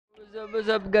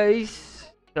What's up guys?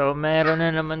 So meron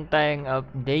na naman tayong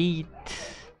update.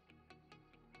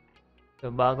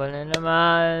 So bago na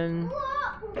naman.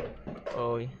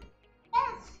 Oy.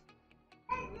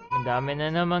 Madami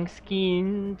na namang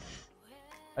skins.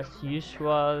 As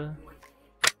usual.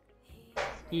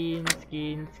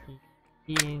 Skins.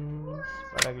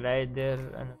 Paraglider.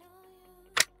 Ano?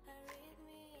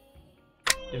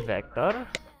 Vector.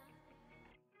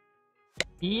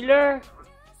 Healer.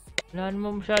 Wala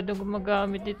naman masyadong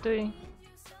gumagamit ito eh.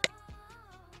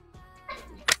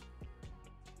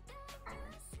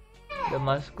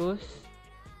 Damascus.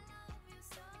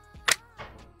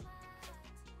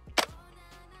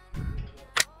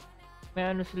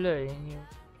 May ano sila eh.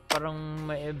 Parang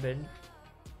may event.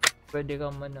 Pwede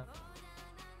kang mana.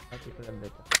 Pati ko lang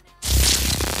ito.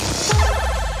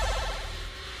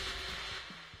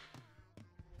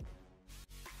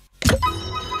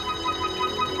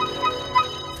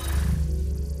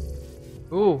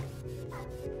 Ooh!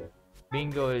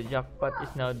 Bingo! Jackpot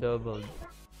is now doubled.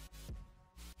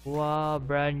 Wow!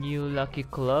 Brand new lucky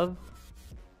club.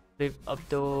 Flip up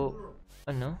to...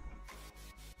 ano?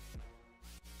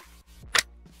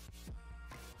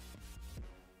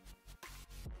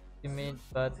 Ultimate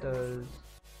battles.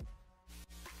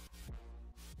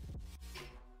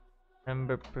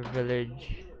 Member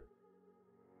privilege.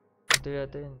 Ito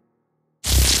yata yun.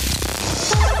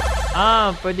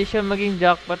 Ah, pwede siya maging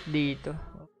jackpot dito.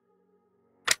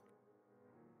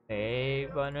 Eh,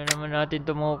 paano naman natin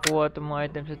ito makukuha itong mga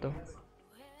items ito?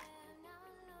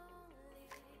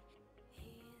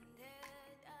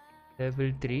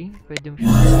 Level 3? Pwede mo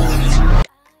siya.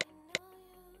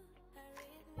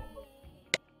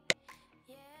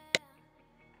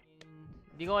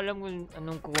 Hindi ko alam kung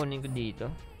anong kukunin ko dito.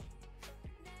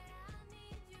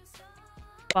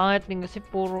 Pangit din kasi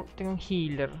puro ting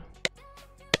healer.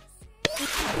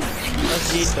 Tapos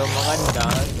dito maganda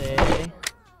kasi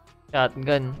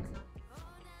shotgun.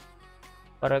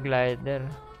 Paraglider.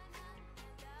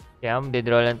 Kaya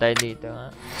magdidraw lang tayo dito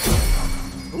ha.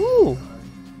 Ooh!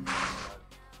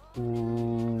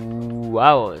 Ooh!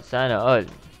 Wow! Sana all.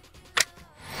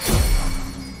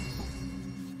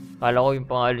 Kala ko yung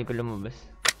pangalan ko lumabas.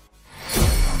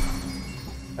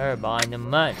 Baka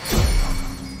naman.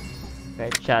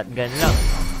 Kahit shotgun lang.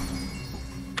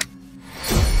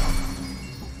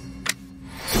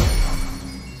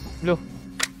 Loh.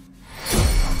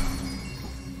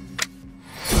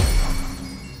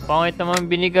 Pangit naman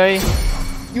binigay.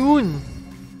 Yun.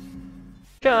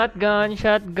 Shotgun.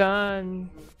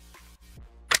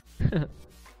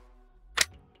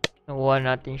 Nakuha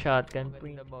natin shotgun.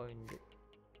 Maganda ba o hindi?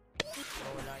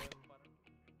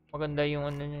 Maganda yung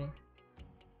ano niya eh.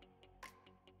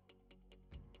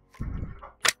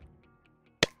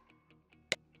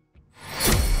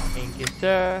 Thank you,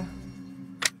 sir.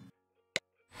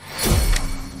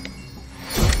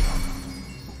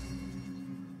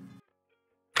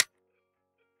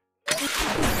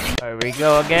 There we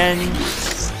go again.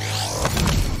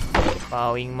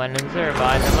 Pawing man nun, sir.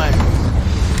 Baka naman.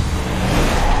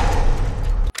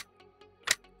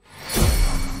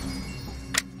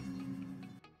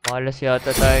 Malas yata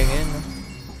tayo ngayon, no?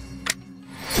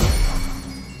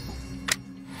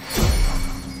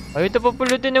 Ay, ito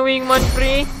papulutin na wingman,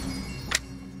 pre.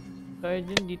 Tayo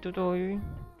dyan, dito tayo yun.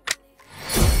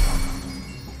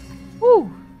 Woo!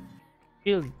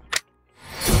 Shield.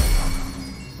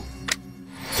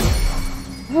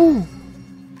 Woo!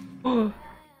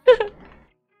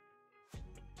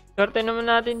 Sorte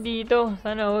naman natin dito.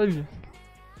 Sana all.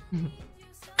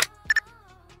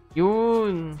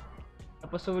 Yun.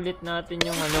 Tapos ulit natin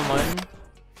yung ano man.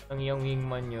 Yung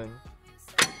wingman yun.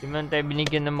 Di man tayo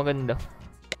binigyan ng maganda.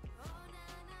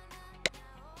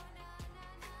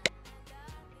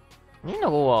 Ano yung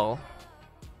nakuha ko?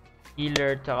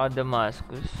 Healer tsaka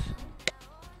Damascus.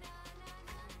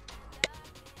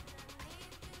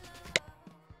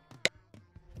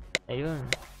 Ayun.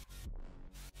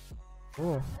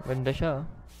 Oh, ganda siya.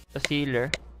 Sa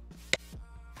sealer.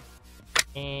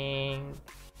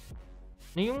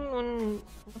 Ano yung...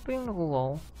 ano pa yung nakuha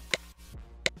ko?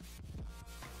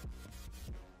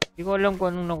 Hindi ko alam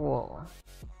kung anong nakuha ko.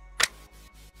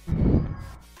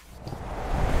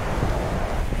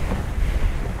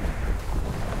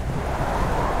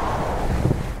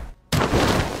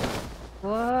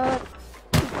 What?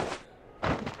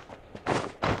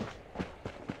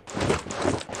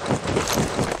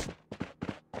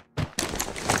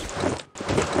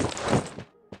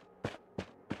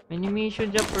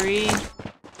 Animation dyan, pre.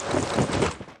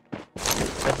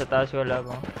 Sa taas wala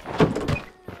ba?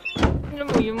 Alam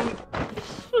mo yung...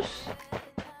 Jesus!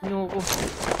 Ano ko?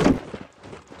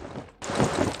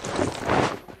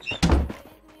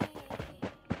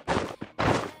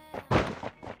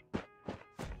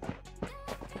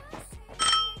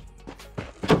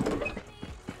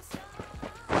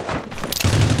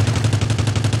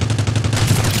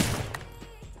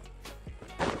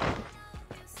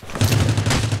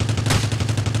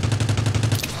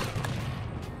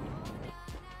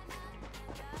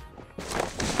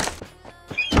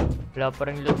 Wala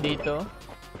pa rin loot dito.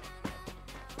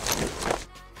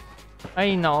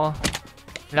 Ay, nako.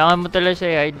 Kailangan mo talaga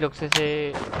siya i-hidlock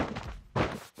kasi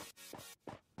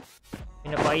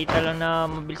pinapakita lang na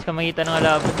mabilis ka makita ng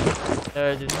alaban.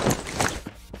 Dun.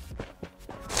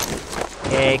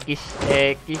 X.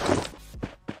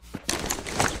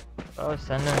 Oh,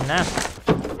 sana na.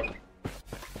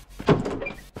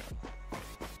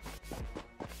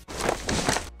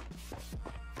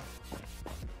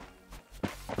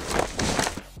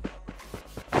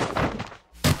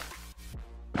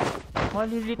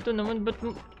 Malilito naman, ba't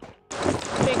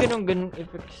may ganun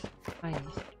effects? Ay.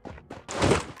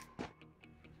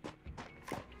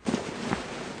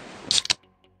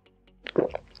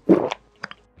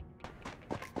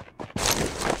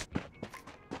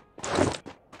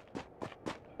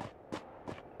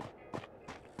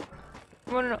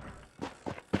 Ano?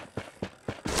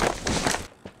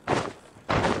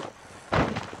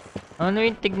 Ano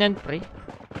yung tignan, pre?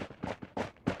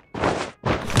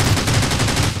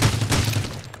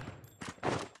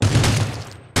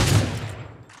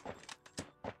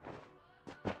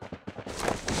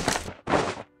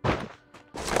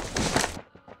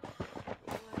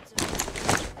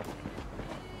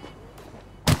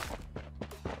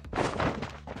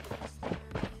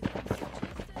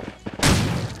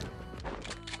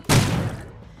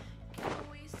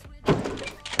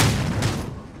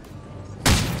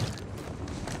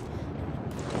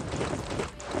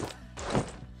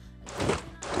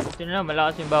 Ito na,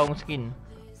 malakas yung bagong skin.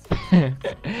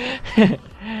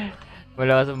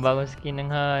 Malakas yung bagong skin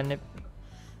ng hanep.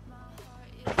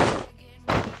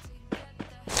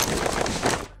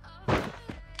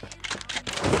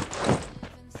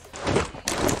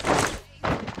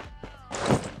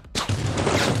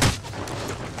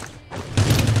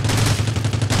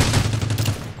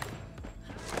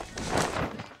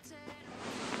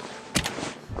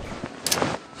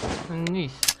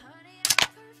 Nice.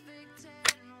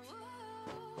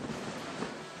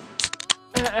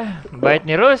 Bait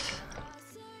ni Rose.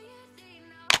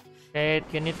 Kahit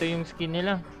ganito yung skin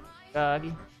nila. Gagi.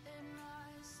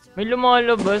 May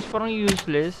lumalabas, parang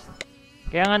useless.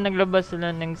 Kaya nga naglabas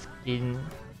sila ng skin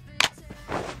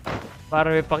para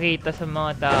may pakita sa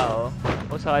mga tao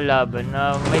o sa kalaban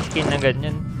na may skin na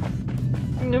ganyan.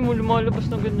 Hindi mo lumalabas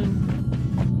na ganyan.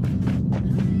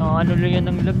 Ano lang yan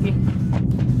ang lag eh.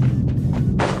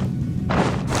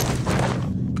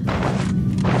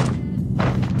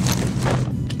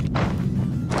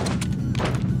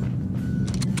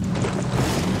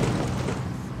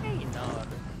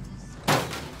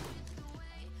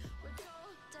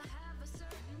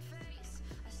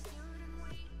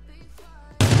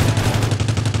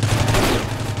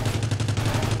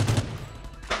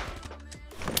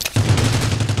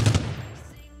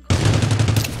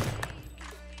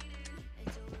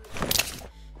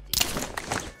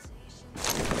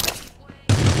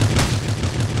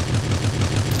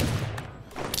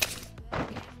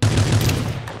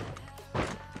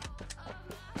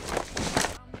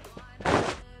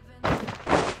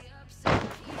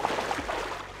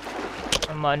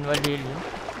 Manual heal yun.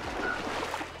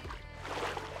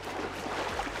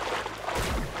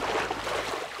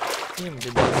 Yung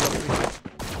develop.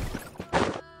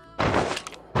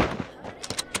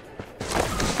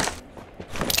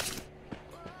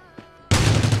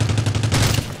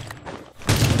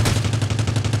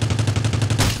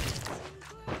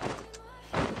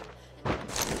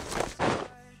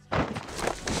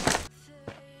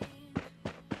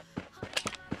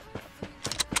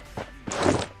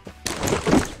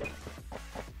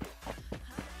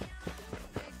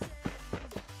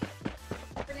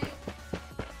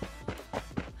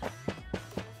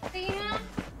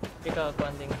 Ikaw,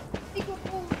 konding. Ikaw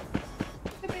po.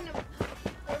 Sabi na.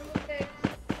 Formotex.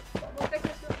 Formotex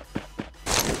na siya.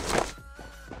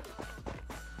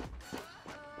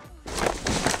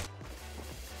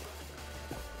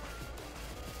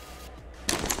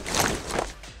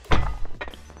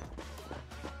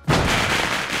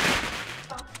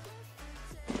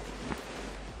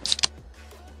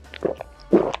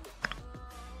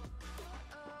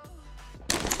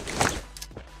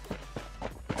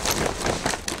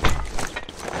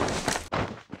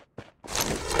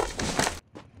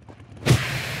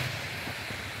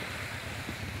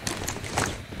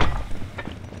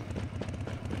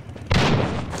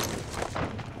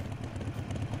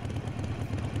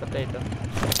 Patay ito.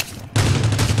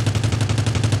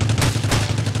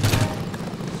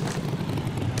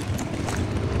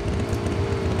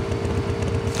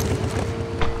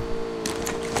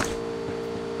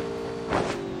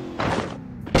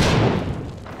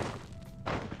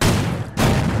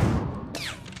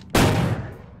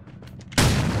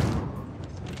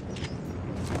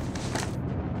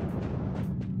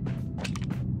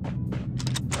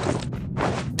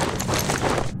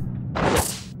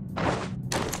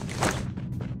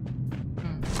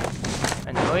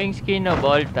 Annoying skin of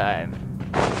all time.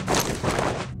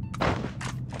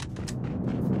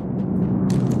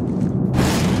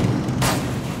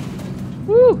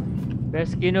 Woo!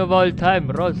 Best skin of all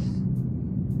time, Ross.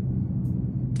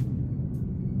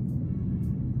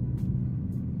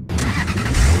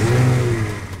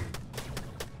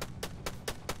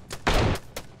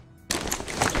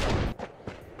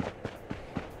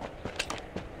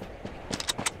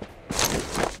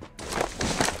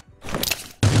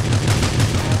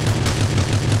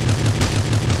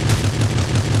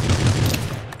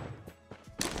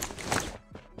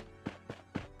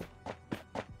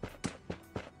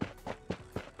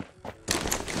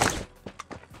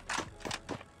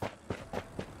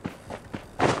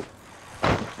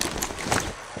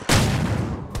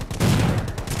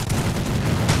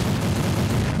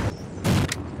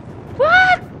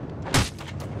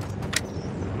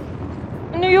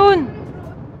 Ano yun?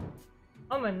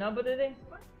 Oh man, nabot na din.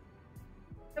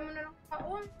 Alam mo na lang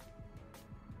kaon.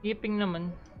 Keeping naman.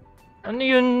 Ano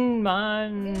yun,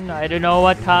 man? I don't know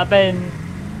what happened.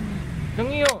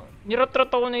 Nung yun, nirot-rot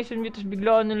ako na isang tapos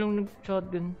biglaan na lang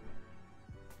nag-shotgun.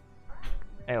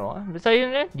 Ewan, basta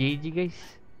yun na. GG guys.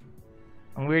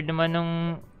 Ang weird naman ng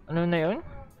ano na yun.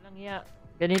 Walang iya.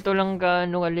 Ganito lang ka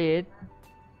ano kaliit.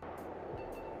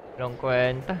 Walang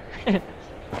kwenta.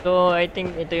 So, I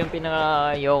think ito yung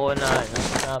pinaka-ayoko na, ano,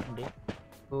 na update.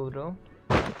 Siguro.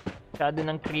 Masyado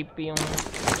ng creepy yung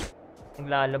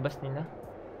naglalabas nila.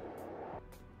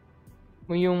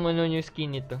 Yung ano yung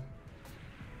skin nito.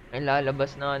 Ay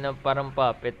lalabas na parang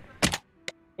puppet.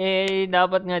 Eh,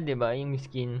 dapat nga 'di ba yung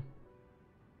skin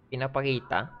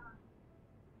pinapakita.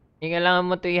 Kailangan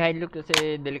mo to i-hide look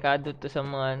kasi delikado to sa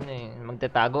mga ano eh.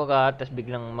 Magtatago ka, tapos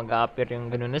biglang mag-appear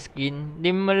yung ganun na skin.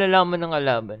 Hindi mo malalaman ng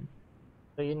kalaban.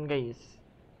 So yun guys.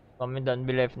 Comment down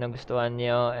below if nagustuhan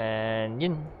nyo. And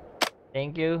yun.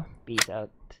 Thank you. Peace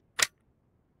out.